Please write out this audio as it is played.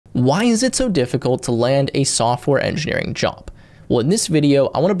Why is it so difficult to land a software engineering job? Well, in this video,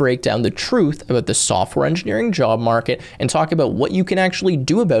 I want to break down the truth about the software engineering job market and talk about what you can actually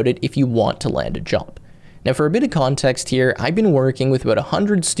do about it if you want to land a job. Now, for a bit of context here, I've been working with about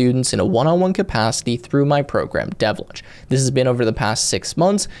 100 students in a one-on-one capacity through my program, DevLaunch. This has been over the past 6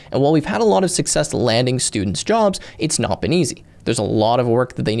 months, and while we've had a lot of success landing students' jobs, it's not been easy. There's a lot of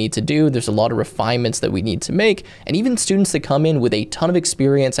work that they need to do. There's a lot of refinements that we need to make. And even students that come in with a ton of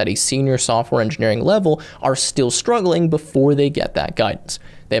experience at a senior software engineering level are still struggling before they get that guidance.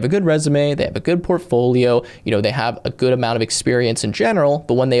 They have a good resume, they have a good portfolio, they have a good amount of experience in general,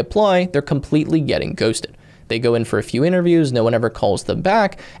 but when they apply, they're completely getting ghosted. They go in for a few interviews, no one ever calls them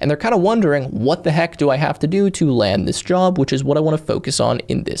back, and they're kind of wondering, what the heck do I have to do to land this job, which is what I want to focus on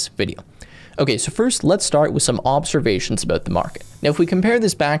in this video. Okay, so first let's start with some observations about the market. Now, if we compare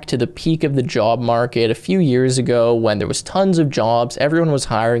this back to the peak of the job market a few years ago when there was tons of jobs, everyone was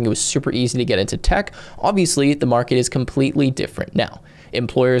hiring, it was super easy to get into tech, obviously the market is completely different now.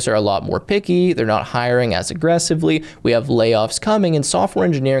 Employers are a lot more picky, they're not hiring as aggressively, we have layoffs coming, and software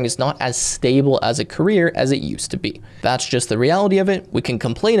engineering is not as stable as a career as it used to be. That's just the reality of it. We can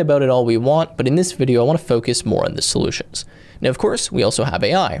complain about it all we want, but in this video I want to focus more on the solutions. Now, of course, we also have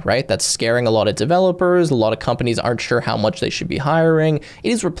AI, right? That's scaring a lot of developers. A lot of companies aren't sure how much they should be hiring.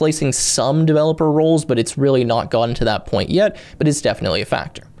 It is replacing some developer roles, but it's really not gotten to that point yet, but it's definitely a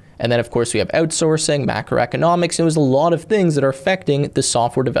factor. And then, of course, we have outsourcing, macroeconomics, and there's a lot of things that are affecting the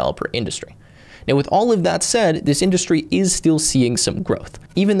software developer industry. Now, with all of that said, this industry is still seeing some growth.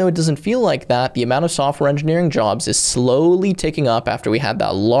 Even though it doesn't feel like that, the amount of software engineering jobs is slowly ticking up after we had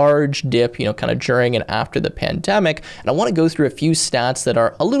that large dip, kind of during and after the pandemic. And I want to go through a few stats that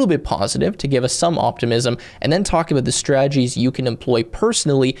are a little bit positive to give us some optimism, and then talk about the strategies you can employ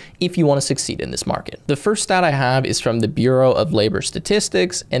personally if you want to succeed in this market. The first stat I have is from the Bureau of Labor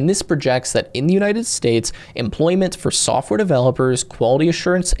Statistics, and this projects that in the United States, employment for software developers, quality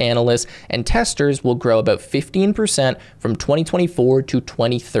assurance analysts, and testers will grow about 15% from 2024 to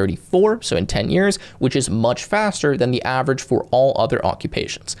 2034, so in 10 years, which is much faster than the average for all other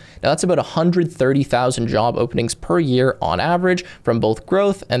occupations. Now, that's about 130,000 job openings per year on average from both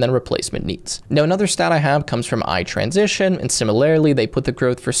growth and then replacement needs. Now, another stat I have comes from iTransition, and similarly, they put the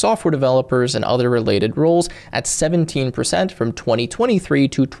growth for software developers and other related roles at 17% from 2023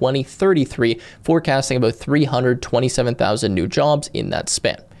 to 2033, forecasting about 327,000 new jobs in that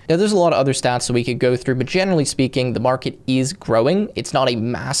span. Now, there's a lot of other stats that we could go through, but generally speaking, the market is growing. It's not a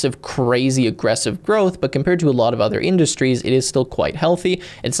massive, crazy, aggressive growth, but compared to a lot of other industries, it is still quite healthy.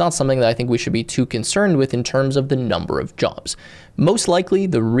 It's not something that I think we should be too concerned with in terms of the number of jobs. Most likely,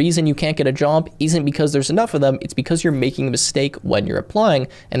 the reason you can't get a job isn't because there's enough of them, it's because you're making a mistake when you're applying,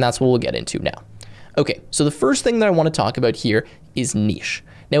 and that's what we'll get into now. Okay, so the first thing that I want to talk about here is niche.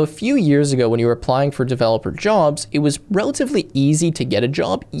 Now, a few years ago, when you were applying for developer jobs, it was relatively easy to get a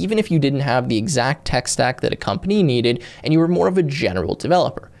job, even if you didn't have the exact tech stack that a company needed, and you were more of a general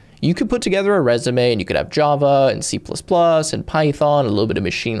developer. You could put together a resume and you could have Java and C++ and Python, a little bit of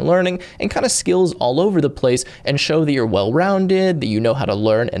machine learning, and kind of skills all over the place, and show that you're well-rounded, that you know how to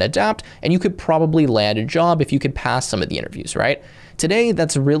learn and adapt, and you could probably land a job if you could pass some of the interviews, right? Today,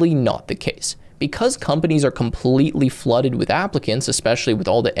 that's really not the case. Because companies are completely flooded with applicants, especially with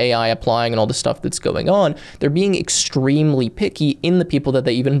all the AI applying and all the stuff that's going on, they're being extremely picky in the people that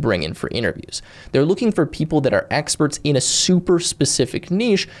they even bring in for interviews. They're looking for people that are experts in a super specific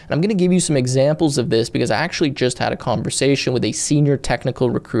niche, and I'm going to give you some examples of this because I actually just had a conversation with a senior technical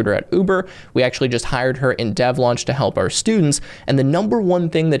recruiter at Uber. We actually just hired her in DevLaunch to help our students, and the number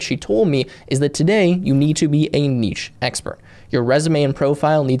one thing that she told me is that today you need to be a niche expert. Your resume and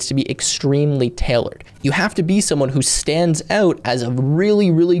profile needs to be extremely tailored. You have to be someone who stands out as a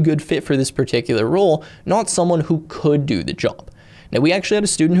really, really good fit for this particular role, not someone who could do the job. Now, we actually had a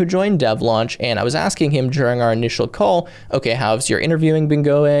student who joined DevLaunch, and I was asking him during our initial call, okay, how's your interviewing been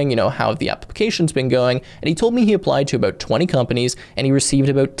going? How have the applications been going? And he told me he applied to about 20 companies and he received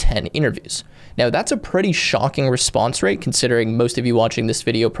about 10 interviews. Now, that's a pretty shocking response rate, considering most of you watching this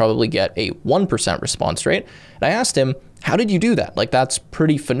video probably get a 1% response rate. And I asked him, how did you do that? That's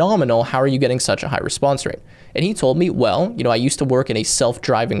pretty phenomenal. How are you getting such a high response rate? And he told me, well, I used to work in a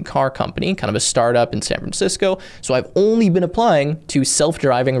self-driving car company, kind of a startup in San Francisco. So I've only been applying to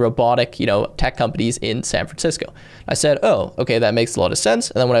self-driving robotic, tech companies in San Francisco. I said, oh, okay, that makes a lot of sense.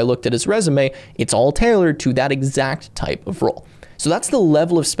 And then when I looked at his resume, it's all tailored to that exact type of role. So that's the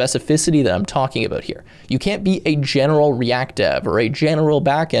level of specificity that I'm talking about here. You can't be a general React dev or a general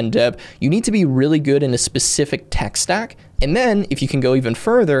backend dev. You need to be really good in a specific tech stack. And then if you can go even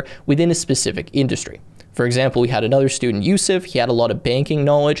further, within a specific industry. For example, we had another student, Yusuf. He had a lot of banking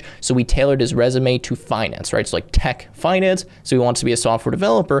knowledge, so we tailored his resume to finance, right? So like tech finance. So he wants to be a software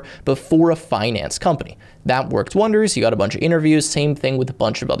developer, but for a finance company. That worked wonders. He got a bunch of interviews. Same thing with a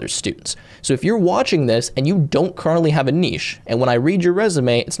bunch of other students. So if you're watching this and you don't currently have a niche, and when I read your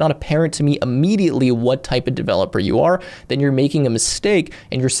resume, it's not apparent to me immediately what type of developer you are, then you're making a mistake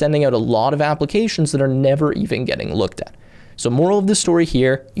and you're sending out a lot of applications that are never even getting looked at. So moral of the story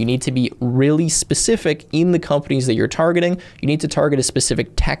here, you need to be really specific in the companies that you're targeting. You need to target a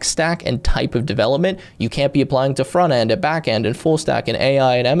specific tech stack and type of development. You can't be applying to front end and back end and full stack and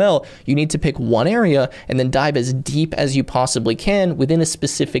AI and ML. You need to pick one area and then dive as deep as you possibly can within a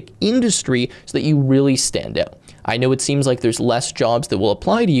specific industry so that you really stand out. I know it seems like there's less jobs that will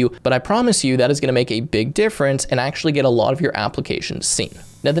apply to you, but I promise you that is going to make a big difference and actually get a lot of your applications seen.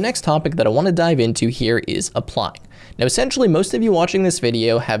 Now, the next topic that I want to dive into here is applying. Now, essentially, most of you watching this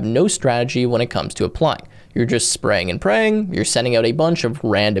video have no strategy when it comes to applying. You're just spraying and praying, you're sending out a bunch of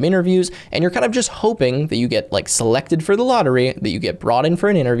random interviews, and you're kind of just hoping that you get like selected for the lottery, that you get brought in for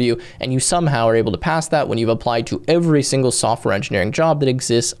an interview, and you somehow are able to pass that when you've applied to every single software engineering job that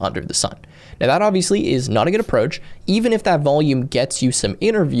exists under the sun. Now, that obviously is not a good approach. Even if that volume gets you some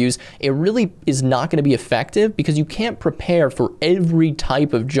interviews, it really is not going to be effective because you can't prepare for every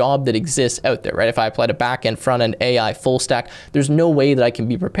type of job that exists out there, right? If I apply to back-end, front-end, AI, full stack, there's no way that I can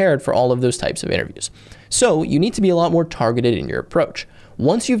be prepared for all of those types of interviews. So you need to be a lot more targeted in your approach.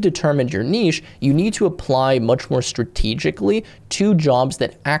 Once you've determined your niche, you need to apply much more strategically to jobs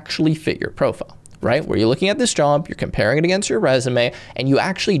that actually fit your profile. Right? Where you're looking at this job, you're comparing it against your resume, and you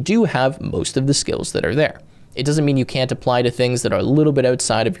actually do have most of the skills that are there. It doesn't mean you can't apply to things that are a little bit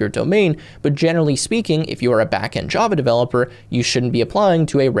outside of your domain, but generally speaking, if you are a back-end Java developer, you shouldn't be applying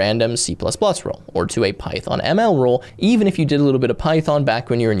to a random C++ role or to a Python ML role, even if you did a little bit of Python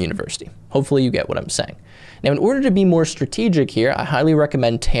back when you were in university. Hopefully you get what I'm saying. Now, in order to be more strategic here, I highly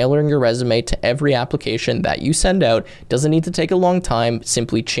recommend tailoring your resume to every application that you send out. It doesn't need to take a long time.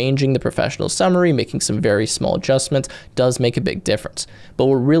 Simply changing the professional summary, making some very small adjustments does make a big difference. But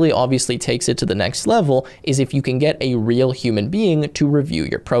what really obviously takes it to the next level is if you can get a real human being to review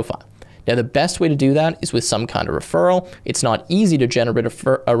your profile. Now, the best way to do that is with some kind of referral. It's not easy to generate a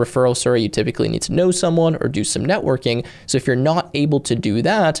referral, you typically need to know someone or do some networking. So if you're not able to do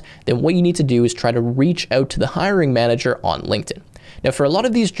that, then what you need to do is try to reach out to the hiring manager on LinkedIn. Now, for a lot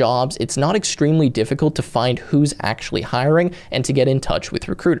of these jobs, it's not extremely difficult to find who's actually hiring and to get in touch with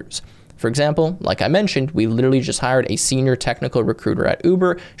recruiters. For example, like I mentioned, we literally just hired a senior technical recruiter at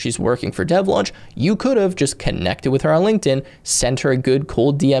Uber. She's working for DevLaunch. You could have just connected with her on LinkedIn, sent her a good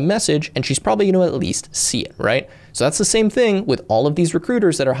cold DM message, and she's probably going to at least see it, right? So that's the same thing with all of these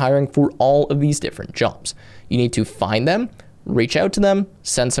recruiters that are hiring for all of these different jobs. You need to find them, reach out to them,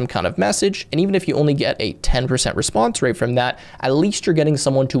 send some kind of message, and even if you only get a 10% response rate from that, at least you're getting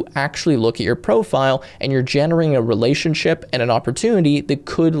someone to actually look at your profile and you're generating a relationship and an opportunity that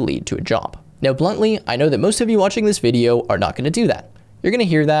could lead to a job. Now, bluntly, I know that most of you watching this video are not going to do that. You're going to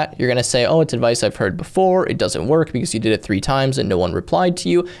hear that, you're going to say, oh, it's advice I've heard before, it doesn't work because you did it 3 times and no one replied to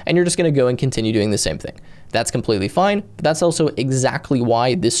you, and you're just going to go and continue doing the same thing. That's completely fine, but that's also exactly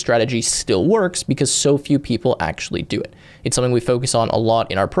why this strategy still works because so few people actually do it. It's something we focus on a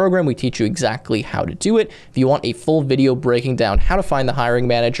lot in our program. We teach you exactly how to do it. If you want a full video breaking down how to find the hiring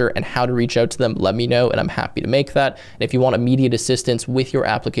manager and how to reach out to them, let me know and I'm happy to make that. And if you want immediate assistance with your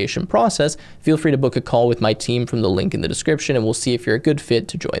application process, feel free to book a call with my team from the link in the description and we'll see if you're a good fit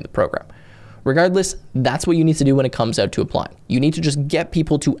to join the program. Regardless, that's what you need to do when it comes out to applying. You need to just get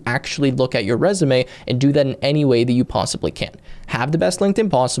people to actually look at your resume and do that in any way that you possibly can. Have the best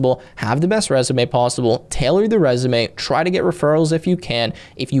LinkedIn possible, have the best resume possible, tailor the resume, try to get referrals if you can.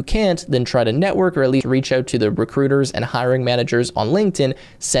 If you can't, then try to network or at least reach out to the recruiters and hiring managers on LinkedIn,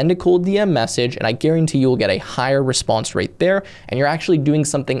 send a cold DM message, and I guarantee you'll get a higher response rate there, and you're actually doing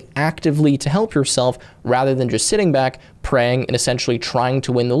something actively to help yourself rather than just sitting back, praying, and essentially trying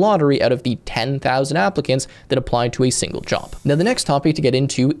to win the lottery out of the 10,000 applicants that applied to a single job. Now, the next topic to get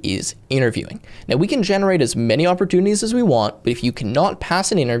into is interviewing. Now, we can generate as many opportunities as we want, but if you cannot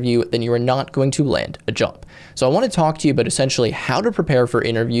pass an interview, then you are not going to land a job. So I want to talk to you about essentially how to prepare for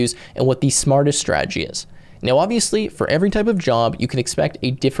interviews and what the smartest strategy is. Now, obviously, for every type of job, you can expect a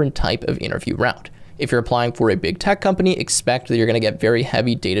different type of interview round. If you're applying for a big tech company, expect that you're going to get very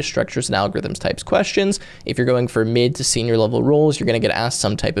heavy data structures and algorithms types questions. If you're going for mid to senior level roles, you're going to get asked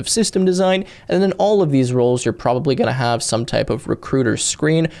some type of system design. And then in all of these roles, you're probably going to have some type of recruiter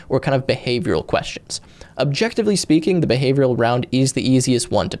screen or kind of behavioral questions. Objectively speaking, the behavioral round is the easiest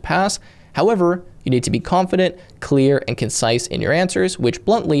one to pass. However, You need to be confident, clear, and concise in your answers, which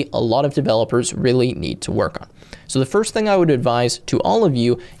bluntly, a lot of developers really need to work on. So the first thing I would advise to all of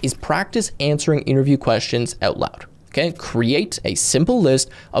you is practice answering interview questions out loud. Okay, create a simple list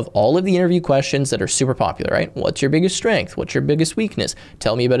of all of the interview questions that are super popular, right? What's your biggest strength? What's your biggest weakness?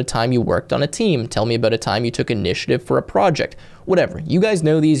 Tell me about a time you worked on a team. Tell me about a time you took initiative for a project. Whatever. You guys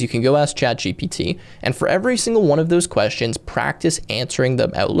know these. You can go ask ChatGPT. And for every single one of those questions, practice answering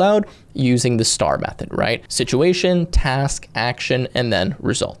them out loud using the STAR method, right? Situation, task, action, and then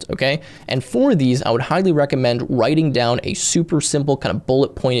result, okay? And for these, I would highly recommend writing down a super simple kind of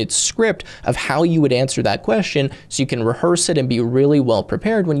bullet pointed script of how you would answer that question so you can rehearse it and be really well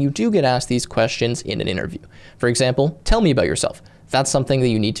prepared when you do get asked these questions in an interview. For example, tell me about yourself. That's something that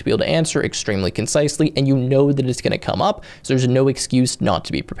you need to be able to answer extremely concisely, and you know that it's going to come up, so there's no excuse not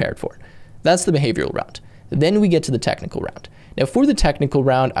to be prepared for it. That's the behavioral round. Then we get to the technical round. Now, for the technical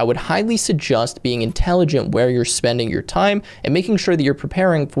round, I would highly suggest being intelligent where you're spending your time and making sure that you're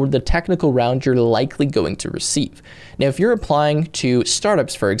preparing for the technical round you're likely going to receive. Now, if you're applying to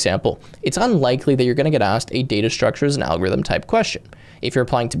startups, for example, it's unlikely that you're going to get asked a data structures and algorithm type question. If you're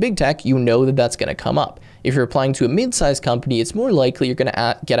applying to big tech, you know that that's going to come up. If you're applying to a mid-sized company, it's more likely you're going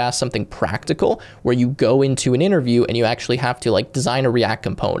to get asked something practical where you go into an interview and you actually have to like design a React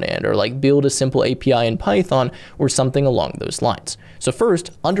component or like build a simple API in Python or something along those lines. So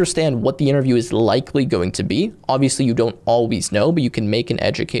first, understand what the interview is likely going to be. Obviously, you don't always know, but you can make an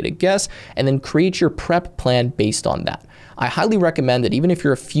educated guess and then create your prep plan based on that. I highly recommend that even if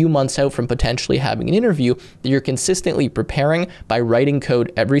you're a few months out from potentially having an interview, that you're consistently preparing by writing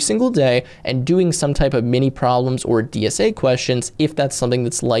code every single day and doing some type of mini problems or DSA questions if that's something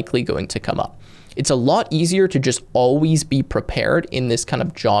that's likely going to come up. It's a lot easier to just always be prepared in this kind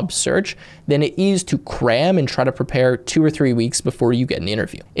of job search than it is to cram and try to prepare 2 or 3 weeks before you get an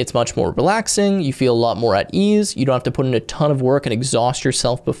interview. It's much more relaxing, you feel a lot more at ease, you don't have to put in a ton of work and exhaust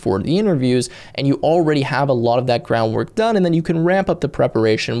yourself before the interviews, and you already have a lot of that groundwork done, and then you can ramp up the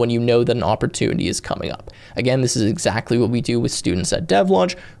preparation when you know that an opportunity is coming up. Again, this is exactly what we do with students at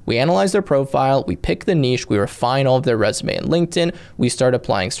DevLaunch. We analyze their profile, we pick the niche, we refine all of their resume and LinkedIn, we start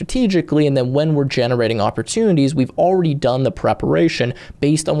applying strategically, and then when we're generating opportunities, we've already done the preparation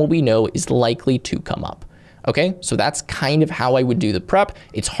based on what we know is likely to come up. Okay, so that's kind of how I would do the prep.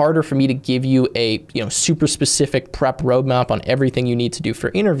 It's harder for me to give you a super specific prep roadmap on everything you need to do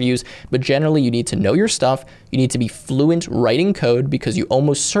for interviews, but generally you need to know your stuff. You need to be fluent writing code because you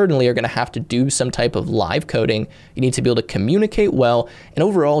almost certainly are going to have to do some type of live coding. You need to be able to communicate well and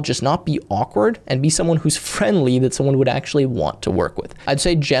overall just not be awkward and be someone who's friendly that someone would actually want to work with. I'd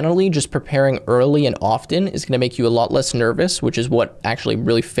say generally just preparing early and often is going to make you a lot less nervous, which is what actually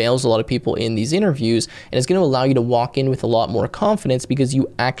really fails a lot of people in these interviews, and it's going to allow you to walk in with a lot more confidence because you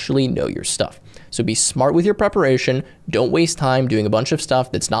actually know your stuff. So be smart with your preparation. Don't waste time doing a bunch of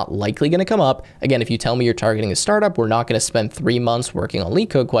stuff that's not likely going to come up. Again, if you tell me you're targeting a startup, we're not going to spend 3 months working on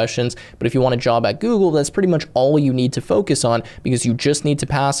LeetCode questions. But if you want a job at Google, that's pretty much all you need to focus on because you just need to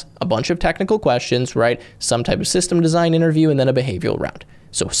pass a bunch of technical questions, right? Some type of system design interview and then a behavioral round.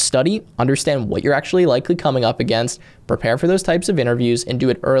 So study, understand what you're actually likely coming up against, prepare for those types of interviews, and do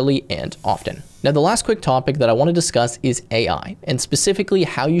it early and often. Now, the last quick topic that I want to discuss is AI, and specifically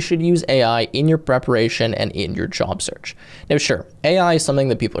how you should use AI in your preparation and in your job search. Now, sure, AI is something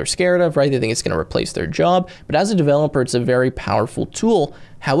that people are scared of, right? They think it's going to replace their job, but as a developer, it's a very powerful tool.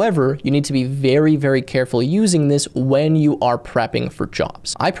 However, you need to be very, very careful using this when you are prepping for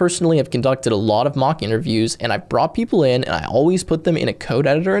jobs. I personally have conducted a lot of mock interviews, and I've brought people in and I always put them in a code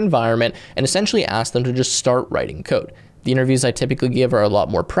editor environment and essentially ask them to just start writing code. The interviews I typically give are a lot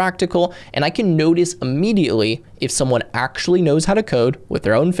more practical, and I can notice immediately if someone actually knows how to code with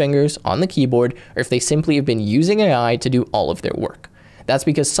their own fingers on the keyboard, or if they simply have been using AI to do all of their work. That's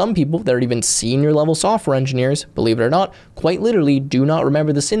because some people that are even senior level software engineers, believe it or not, quite literally do not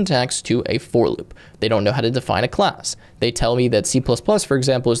remember the syntax to a for loop. They don't know how to define a class. They tell me that C++, for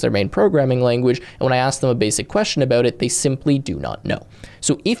example, is their main programming language, and when I ask them a basic question about it, they simply do not know.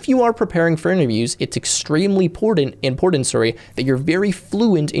 So if you are preparing for interviews, it's extremely important that you're very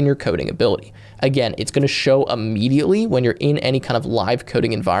fluent in your coding ability. Again, it's going to show immediately when you're in any kind of live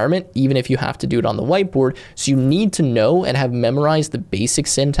coding environment, even if you have to do it on the whiteboard. So you need to know and have memorized the basic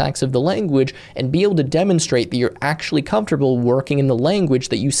syntax of the language and be able to demonstrate that you're actually comfortable working in the language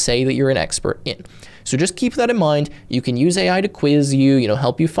that you say that you're an expert in. So just keep that in mind. You can use AI to quiz you,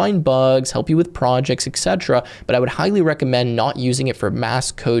 help you find bugs, help you with projects, etc. But I would highly recommend not using it for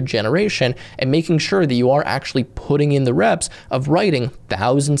mass code generation and making sure that you are actually putting in the reps of writing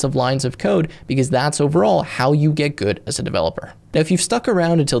thousands of lines of code, because that's overall how you get good as a developer. Now, if you've stuck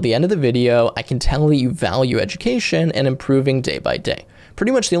around until the end of the video, I can tell that you value education and improving day by day.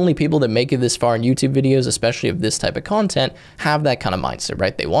 Pretty much the only people that make it this far in YouTube videos, especially of this type of content, have that kind of mindset,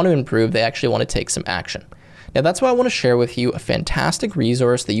 right? They want to improve, they actually want to take some action. Now, that's why I want to share with you a fantastic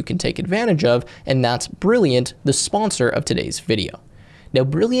resource that you can take advantage of, and that's Brilliant, the sponsor of today's video. Now,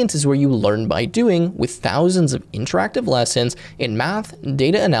 Brilliant is where you learn by doing, with thousands of interactive lessons in math,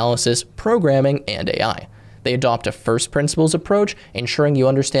 data analysis, programming, and AI. They adopt a first principles approach, ensuring you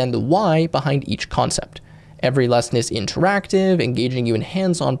understand the why behind each concept. Every lesson is interactive, engaging you in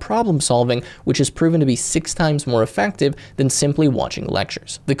hands-on problem solving, which has proven to be 6 times more effective than simply watching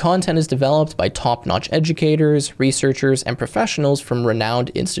lectures. The content is developed by top-notch educators, researchers, and professionals from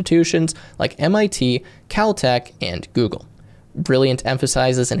renowned institutions like MIT, Caltech, and Google. Brilliant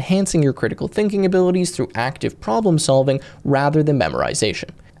emphasizes enhancing your critical thinking abilities through active problem solving rather than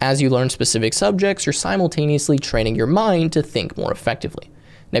memorization. As you learn specific subjects, you're simultaneously training your mind to think more effectively.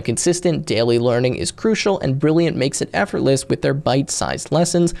 Now, consistent daily learning is crucial, and Brilliant makes it effortless with their bite-sized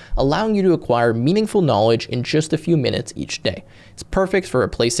lessons, allowing you to acquire meaningful knowledge in just a few minutes each day. It's perfect for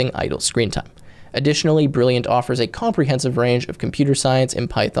replacing idle screen time. Additionally, Brilliant offers a comprehensive range of computer science and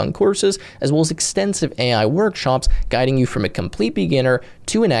Python courses, as well as extensive AI workshops guiding you from a complete beginner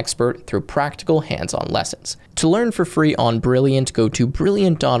to an expert through practical hands-on lessons. To learn for free on Brilliant, go to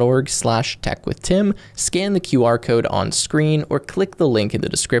brilliant.org/techwithtim, scan the QR code on screen, or click the link in the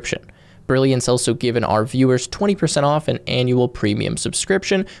description. Brilliant's also given our viewers 20% off an annual premium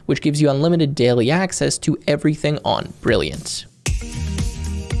subscription, which gives you unlimited daily access to everything on Brilliant.